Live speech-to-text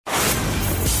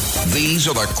These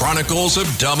are the Chronicles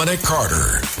of Dominic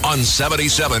Carter on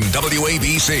 77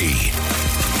 WABC.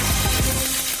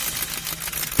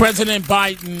 President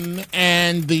Biden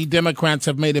and the Democrats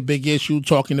have made a big issue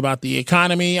talking about the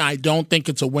economy. I don't think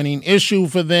it's a winning issue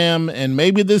for them, and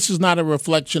maybe this is not a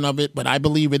reflection of it, but I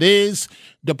believe it is.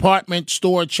 Department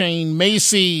store chain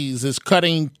Macy's is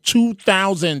cutting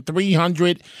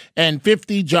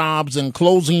 2,350 jobs and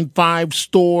closing 5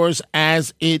 stores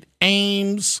as it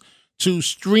aims to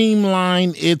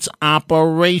streamline its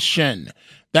operation.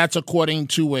 That's according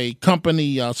to a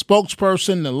company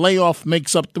spokesperson. The layoff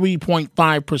makes up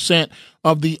 3.5%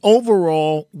 of the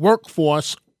overall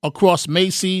workforce across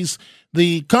Macy's.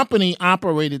 The company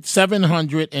operated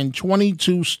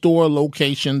 722 store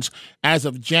locations as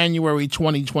of January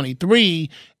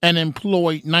 2023 and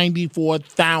employed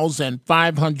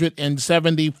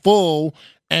 94,570 full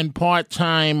and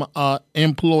part-time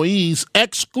employees,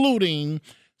 excluding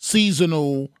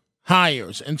seasonal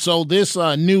hires. And so this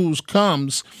news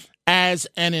comes as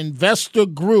an investor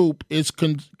group is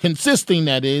consisting,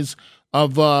 that is,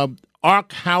 of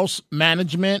Arc House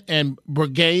Management and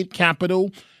Brigade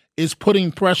Capital is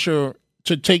putting pressure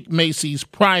to take Macy's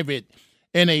private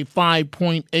in a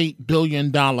 $5.8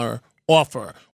 billion offer.